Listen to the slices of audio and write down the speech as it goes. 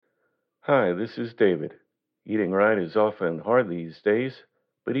Hi, this is David. Eating right is often hard these days,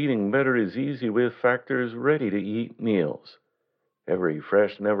 but eating better is easy with Factor's ready to eat meals. Every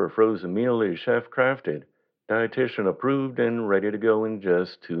fresh, never frozen meal is chef crafted, dietitian approved, and ready to go in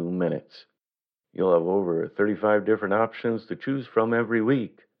just 2 minutes. You'll have over 35 different options to choose from every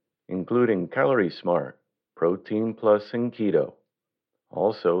week, including Calorie Smart, Protein Plus, and Keto.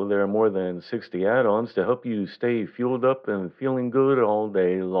 Also, there are more than 60 add ons to help you stay fueled up and feeling good all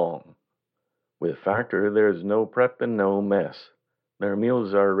day long. With Factor, there's no prep and no mess. Their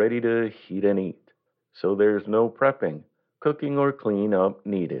meals are ready to heat and eat, so there's no prepping, cooking, or clean up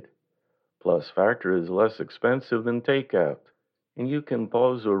needed. Plus, Factor is less expensive than takeout, and you can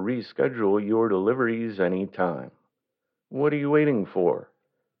pause or reschedule your deliveries anytime. What are you waiting for?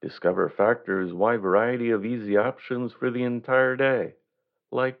 Discover Factor's wide variety of easy options for the entire day,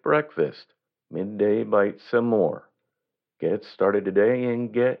 like breakfast, midday bites, and more. Get started today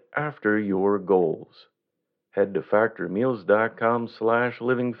and get after your goals. Head to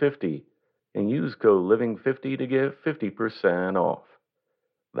factormeals.com/living50 and use code living50 to get 50% off.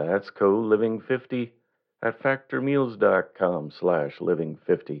 That's code living50 at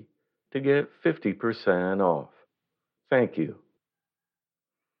factormeals.com/living50 to get 50% off. Thank you.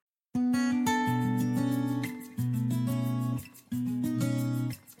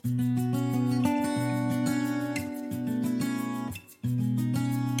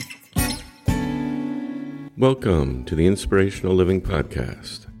 Welcome to the Inspirational Living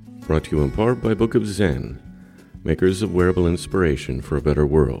Podcast, brought to you in part by Book of Zen, makers of wearable inspiration for a better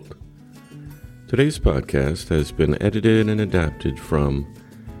world. Today's podcast has been edited and adapted from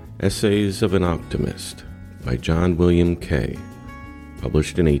Essays of an Optimist by John William Kay,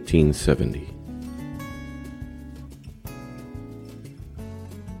 published in 1870.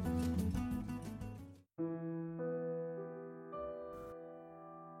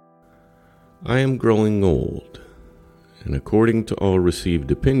 I am growing old, and according to all received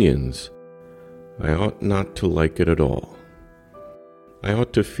opinions, I ought not to like it at all. I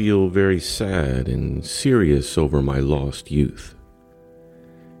ought to feel very sad and serious over my lost youth.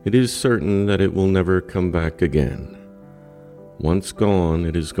 It is certain that it will never come back again. Once gone,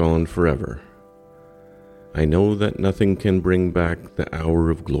 it is gone forever. I know that nothing can bring back the hour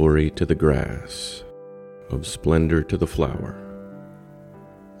of glory to the grass, of splendor to the flower.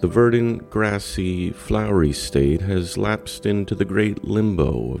 The verdant, grassy, flowery state has lapsed into the great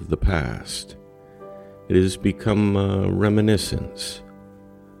limbo of the past. It has become a reminiscence.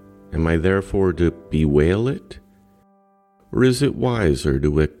 Am I therefore to bewail it? Or is it wiser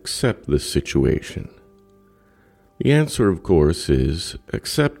to accept the situation? The answer, of course, is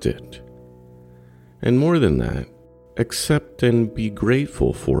accept it. And more than that, accept and be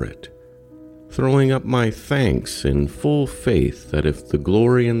grateful for it, throwing up my thanks in full faith that if the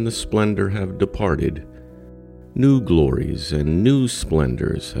glory and the splendor have departed, new glories and new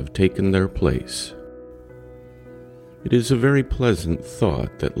splendors have taken their place. It is a very pleasant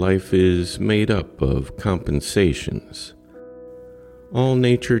thought that life is made up of compensations. All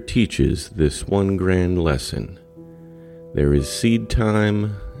nature teaches this one grand lesson. There is seed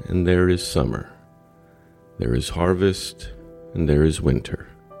time and there is summer. There is harvest and there is winter.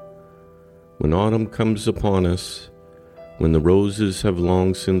 When autumn comes upon us, when the roses have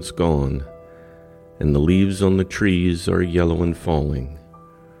long since gone, and the leaves on the trees are yellow and falling,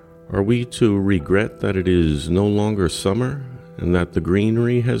 are we to regret that it is no longer summer, and that the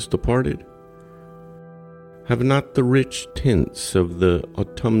greenery has departed? Have not the rich tints of the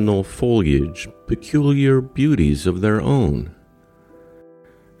autumnal foliage peculiar beauties of their own?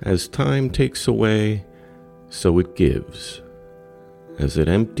 As time takes away, so it gives. As it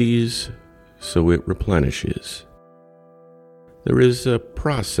empties, so it replenishes. There is a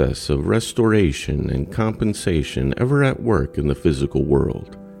process of restoration and compensation ever at work in the physical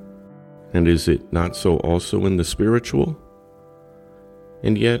world. And is it not so also in the spiritual?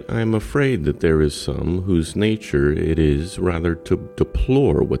 And yet I am afraid that there is some whose nature it is rather to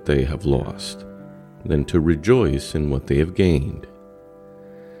deplore what they have lost than to rejoice in what they have gained.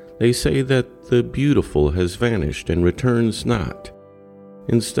 They say that the beautiful has vanished and returns not,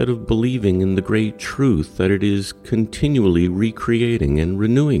 instead of believing in the great truth that it is continually recreating and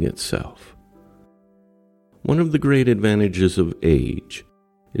renewing itself. One of the great advantages of age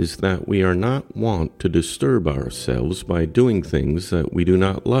is that we are not wont to disturb ourselves by doing things that we do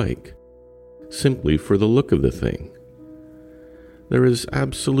not like, simply for the look of the thing. There is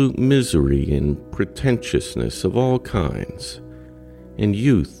absolute misery in pretentiousness of all kinds, and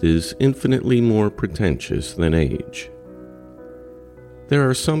youth is infinitely more pretentious than age. There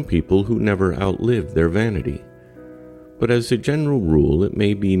are some people who never outlive their vanity, but as a general rule it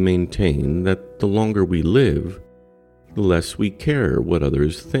may be maintained that the longer we live, the less we care what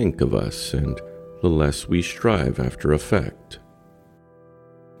others think of us and the less we strive after effect.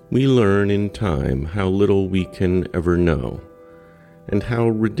 We learn in time how little we can ever know, and how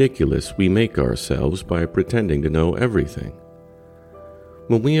ridiculous we make ourselves by pretending to know everything.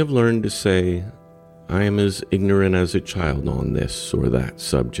 When we have learned to say, "I am as ignorant as a child on this or that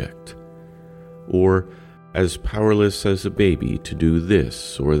subject," or as powerless as a baby to do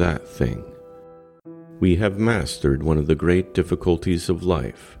this or that thing, we have mastered one of the great difficulties of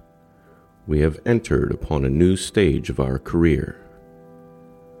life. We have entered upon a new stage of our career.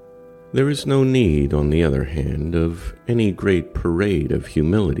 There is no need, on the other hand, of any great parade of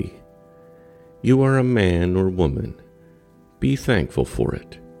humility. You are a man or woman. Be thankful for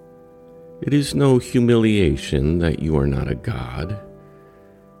it. It is no humiliation that you are not a god.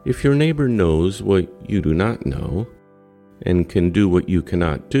 If your neighbor knows what you do not know, and can do what you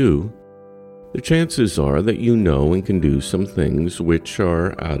cannot do, the chances are that you know and can do some things which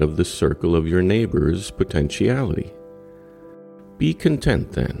are out of the circle of your neighbor's potentiality. Be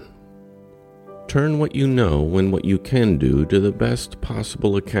content then. Turn what you know and what you can do to the best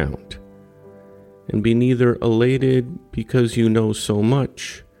possible account, and be neither elated because you know so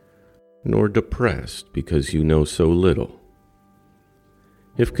much, nor depressed because you know so little.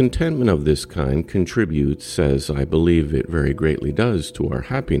 If contentment of this kind contributes, as I believe it very greatly does, to our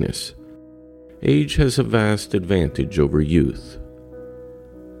happiness, age has a vast advantage over youth.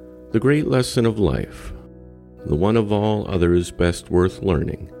 The great lesson of life, the one of all others best worth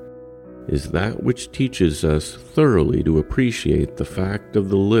learning, is that which teaches us thoroughly to appreciate the fact of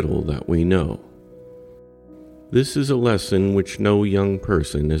the little that we know. This is a lesson which no young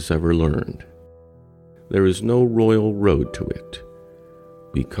person has ever learned. There is no royal road to it.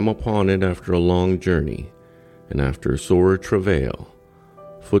 We come upon it after a long journey, and after sore travail,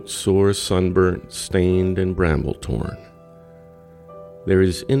 footsore, sunburnt, stained, and bramble-torn. There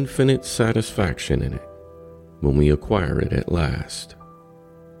is infinite satisfaction in it when we acquire it at last.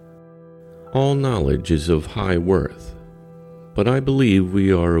 All knowledge is of high worth, but I believe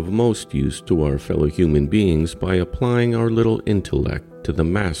we are of most use to our fellow human beings by applying our little intellect to the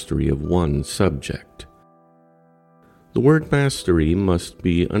mastery of one subject. The word mastery must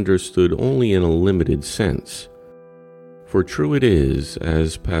be understood only in a limited sense, for true it is,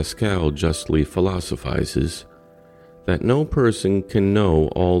 as Pascal justly philosophizes, that no person can know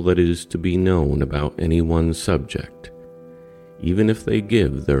all that is to be known about any one subject, even if they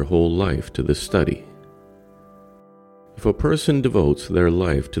give their whole life to the study. If a person devotes their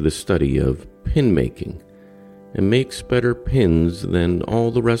life to the study of pin-making and makes better pins than all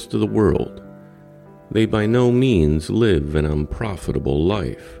the rest of the world, they by no means live an unprofitable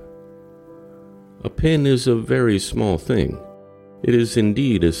life. A pin is a very small thing. It is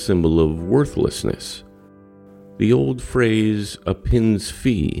indeed a symbol of worthlessness. The old phrase, "a pin's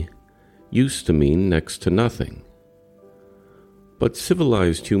fee," used to mean next to nothing. But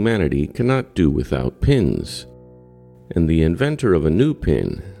civilized humanity cannot do without pins, and the inventor of a new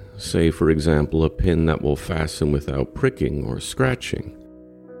pin, say for example a pin that will fasten without pricking or scratching,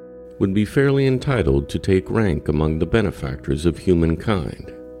 would be fairly entitled to take rank among the benefactors of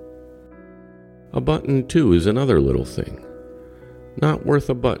humankind. A button, too, is another little thing. Not worth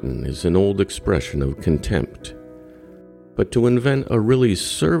a button is an old expression of contempt, but to invent a really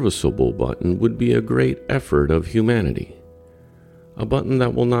serviceable button would be a great effort of humanity. A button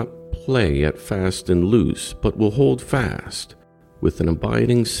that will not play at fast and loose, but will hold fast, with an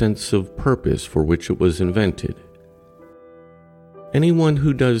abiding sense of purpose for which it was invented. Anyone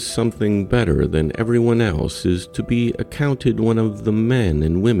who does something better than everyone else is to be accounted one of the men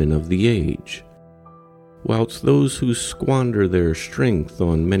and women of the age, whilst those who squander their strength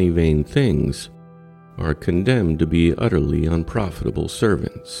on many vain things are condemned to be utterly unprofitable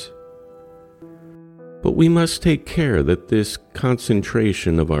servants. But we must take care that this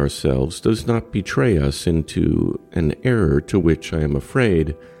concentration of ourselves does not betray us into an error to which I am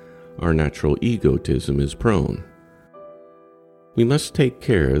afraid our natural egotism is prone. We must take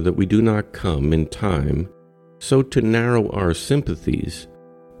care that we do not come in time so to narrow our sympathies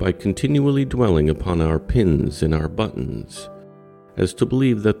by continually dwelling upon our pins and our buttons, as to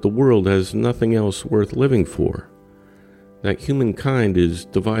believe that the world has nothing else worth living for, that humankind is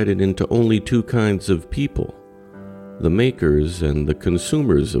divided into only two kinds of people, the makers and the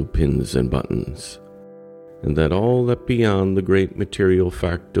consumers of pins and buttons, and that all that beyond the great material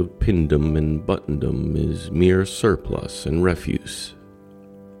fact of pindom and buttondom is mere surplus and refuse.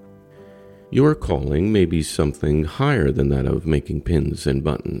 Your calling may be something higher than that of making pins and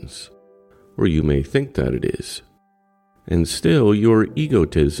buttons, or you may think that it is, and still your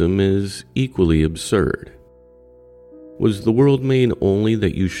egotism is equally absurd. Was the world made only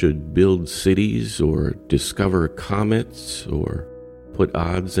that you should build cities or discover comets or put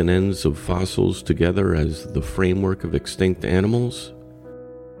odds and ends of fossils together as the framework of extinct animals?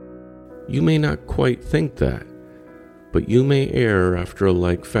 You may not quite think that, but you may err after a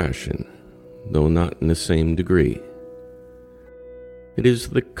like fashion, though not in the same degree. It is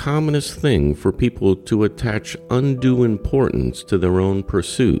the commonest thing for people to attach undue importance to their own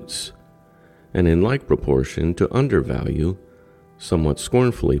pursuits, and in like proportion to undervalue, somewhat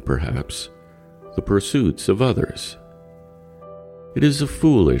scornfully perhaps, the pursuits of others. It is a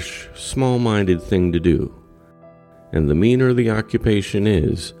foolish, small-minded thing to do, and the meaner the occupation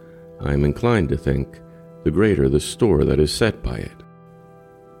is, I am inclined to think, the greater the store that is set by it.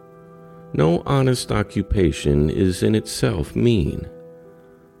 No honest occupation is in itself mean,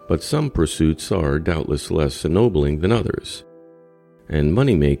 but some pursuits are doubtless less ennobling than others, and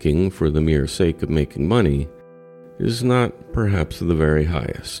money-making for the mere sake of making money is not perhaps the very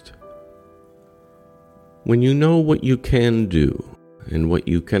highest. When you know what you can do and what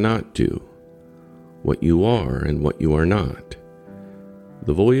you cannot do, what you are and what you are not,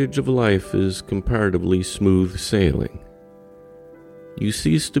 the voyage of life is comparatively smooth sailing. You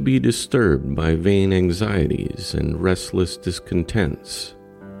cease to be disturbed by vain anxieties and restless discontents.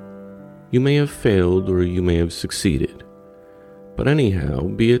 You may have failed or you may have succeeded, but anyhow,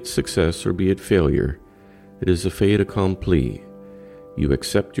 be it success or be it failure, it is a fait accompli. You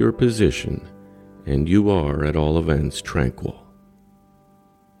accept your position, and you are, at all events, tranquil.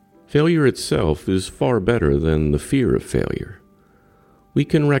 Failure itself is far better than the fear of failure. We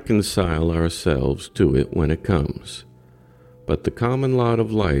can reconcile ourselves to it when it comes, but the common lot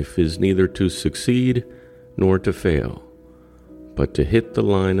of life is neither to succeed nor to fail, but to hit the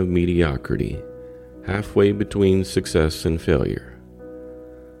line of mediocrity, halfway between success and failure.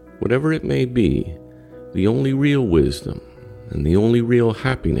 Whatever it may be, the only real wisdom and the only real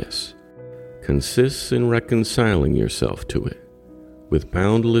happiness consists in reconciling yourself to it, with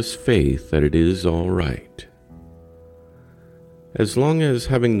boundless faith that it is all right. As long as,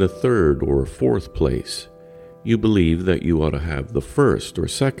 having the third or fourth place, you believe that you ought to have the first or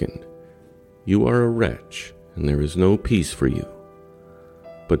second, you are a wretch, and there is no peace for you.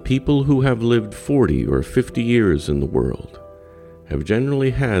 But people who have lived 40 or 50 years in the world have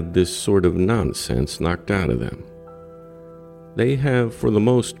generally had this sort of nonsense knocked out of them. They have, for the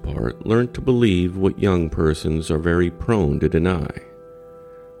most part, learnt to believe what young persons are very prone to deny,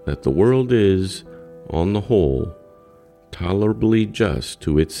 that the world is, on the whole, tolerably just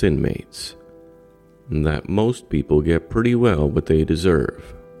to its inmates, and that most people get pretty well what they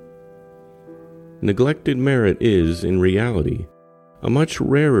deserve. Neglected merit is, in reality, a much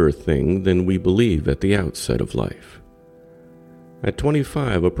rarer thing than we believe at the outset of life. At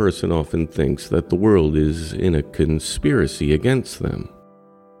 25, a person often thinks that the world is in a conspiracy against them.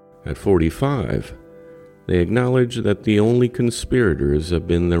 At 45, they acknowledge that the only conspirators have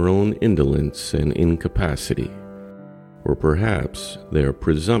been their own indolence and incapacity, or perhaps their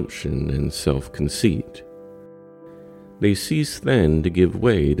presumption and self-conceit. They cease then to give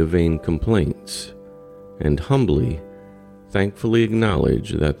way to vain complaints, and humbly, thankfully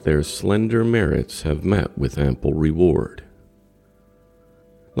acknowledge that their slender merits have met with ample reward.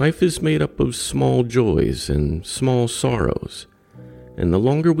 Life is made up of small joys and small sorrows, and the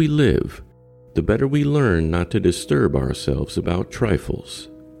longer we live, the better we learn not to disturb ourselves about trifles.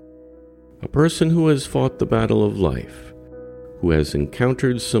 A person who has fought the battle of life, who has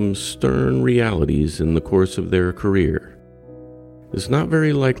encountered some stern realities in the course of their career, is not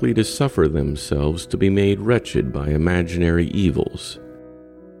very likely to suffer themselves to be made wretched by imaginary evils.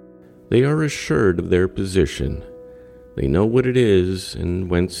 They are assured of their position. They know what it is and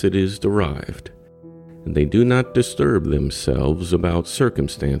whence it is derived, and they do not disturb themselves about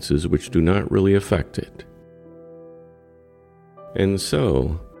circumstances which do not really affect it. And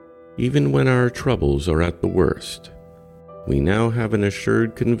so, even when our troubles are at the worst, we now have an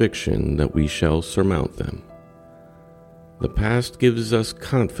assured conviction that we shall surmount them. The past gives us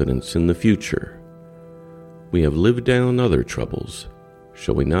confidence in the future. We have lived down other troubles.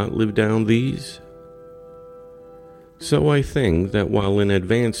 Shall we not live down these? So I think that while in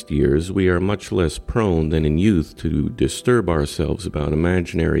advanced years we are much less prone than in youth to disturb ourselves about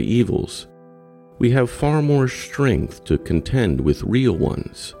imaginary evils, we have far more strength to contend with real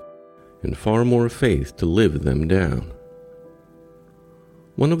ones, and far more faith to live them down.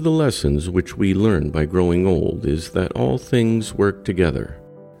 One of the lessons which we learn by growing old is that all things work together,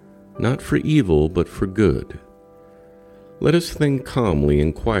 not for evil but for good. Let us think calmly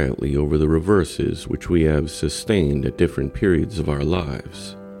and quietly over the reverses which we have sustained at different periods of our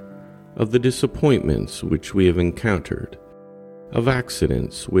lives, of the disappointments which we have encountered, of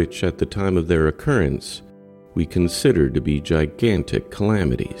accidents which, at the time of their occurrence, we consider to be gigantic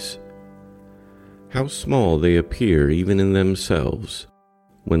calamities. How small they appear even in themselves,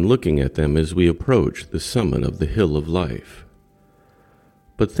 when looking at them as we approach the summit of the hill of life.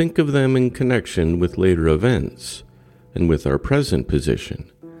 But think of them in connection with later events, and with our present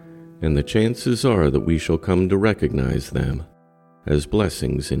position, and the chances are that we shall come to recognize them as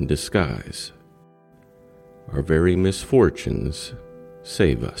blessings in disguise. Our very misfortunes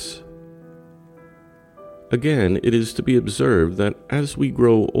save us. Again, it is to be observed that as we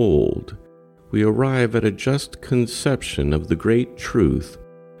grow old, we arrive at a just conception of the great truth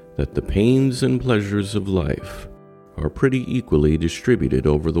that the pains and pleasures of life are pretty equally distributed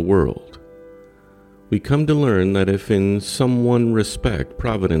over the world. We come to learn that if in some one respect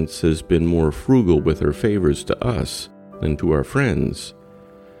Providence has been more frugal with her favors to us than to our friends,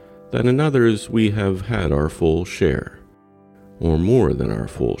 that in others we have had our full share, or more than our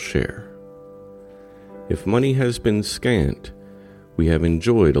full share. If money has been scant, we have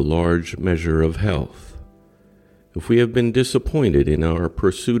enjoyed a large measure of health. If we have been disappointed in our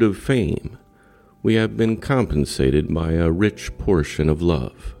pursuit of fame, we have been compensated by a rich portion of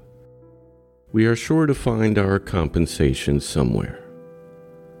love. We are sure to find our compensation somewhere.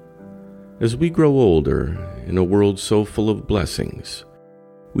 As we grow older, in a world so full of blessings,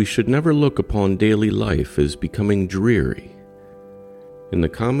 we should never look upon daily life as becoming dreary. In the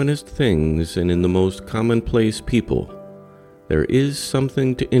commonest things and in the most commonplace people, there is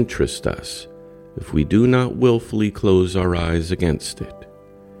something to interest us if we do not willfully close our eyes against it.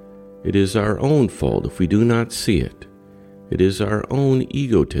 It is our own fault if we do not see it. It is our own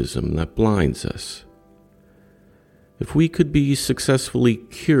egotism that blinds us. If we could be successfully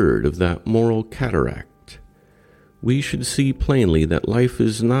cured of that moral cataract, we should see plainly that life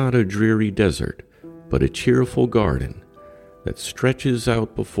is not a dreary desert, but a cheerful garden that stretches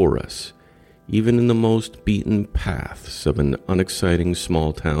out before us, even in the most beaten paths of an unexciting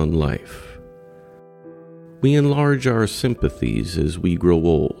small-town life. We enlarge our sympathies as we grow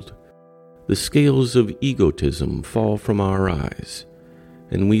old. The scales of egotism fall from our eyes,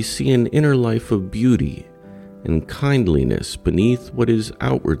 and we see an inner life of beauty and kindliness beneath what is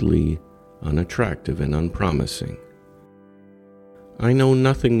outwardly unattractive and unpromising. I know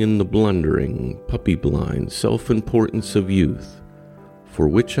nothing in the blundering, puppy-blind self-importance of youth for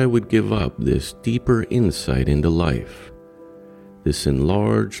which I would give up this deeper insight into life, this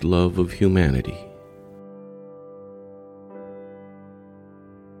enlarged love of humanity.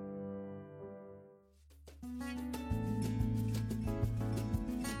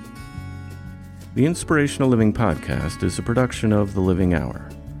 The Inspirational Living Podcast is a production of The Living Hour.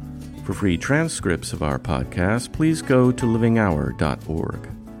 For free transcripts of our podcast, please go to livinghour.org.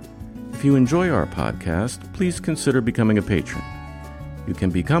 If you enjoy our podcast, please consider becoming a patron. You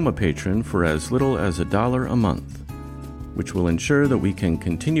can become a patron for as little as $1 a month, which will ensure that we can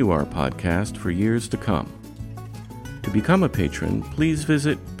continue our podcast for years to come. To become a patron, please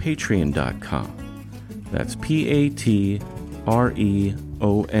visit patreon.com. That's patreon.com.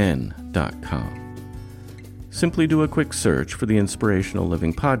 Simply do a quick search for the Inspirational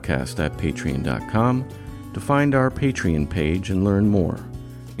Living Podcast at patreon.com to find our Patreon page and learn more,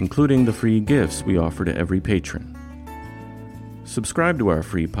 including the free gifts we offer to every patron. Subscribe to our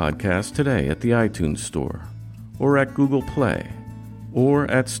free podcast today at the iTunes Store, or at Google Play, or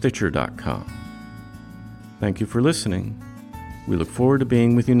at Stitcher.com. Thank you for listening. We look forward to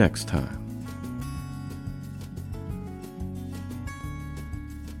being with you next time.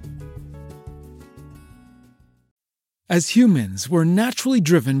 As humans, we're naturally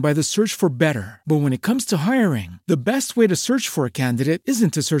driven by the search for better. But when it comes to hiring, the best way to search for a candidate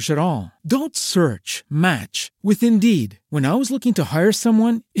isn't to search at all. Don't search, match with Indeed. When I was looking to hire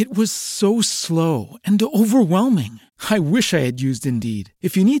someone, it was so slow and overwhelming. I wish I had used Indeed.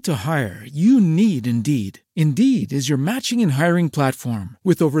 If you need to hire, you need Indeed. Indeed is your matching and hiring platform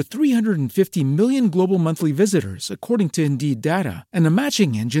with over 350 million global monthly visitors, according to Indeed data, and a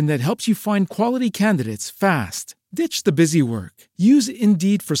matching engine that helps you find quality candidates fast. Ditch the busy work. Use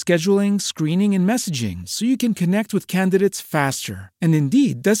Indeed for scheduling, screening, and messaging so you can connect with candidates faster. And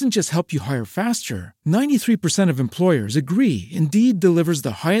Indeed doesn't just help you hire faster. 93% of employers agree Indeed delivers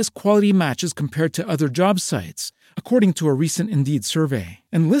the highest quality matches compared to other job sites, according to a recent Indeed survey.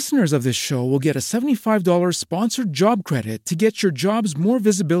 And listeners of this show will get a $75 sponsored job credit to get your jobs more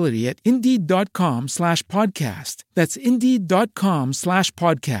visibility at Indeed.com/podcast. That's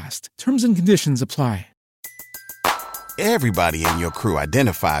Indeed.com/podcast. Terms and conditions apply. Everybody in your crew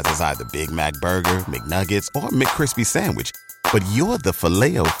identifies as either Big Mac Burger, McNuggets, or McCrispy Sandwich. But you're the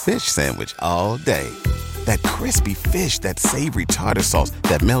Filet-O-Fish Sandwich all day. That crispy fish, that savory tartar sauce,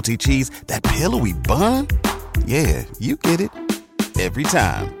 that melty cheese, that pillowy bun. Yeah, you get it. Every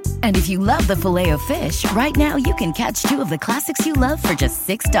time. And if you love the Filet-O-Fish, right now you can catch two of the classics you love for just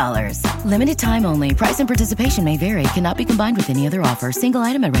 $6. Limited time only. Price and participation may vary. Cannot be combined with any other offer. Single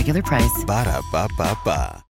item at regular price. Ba-da-ba-ba-ba.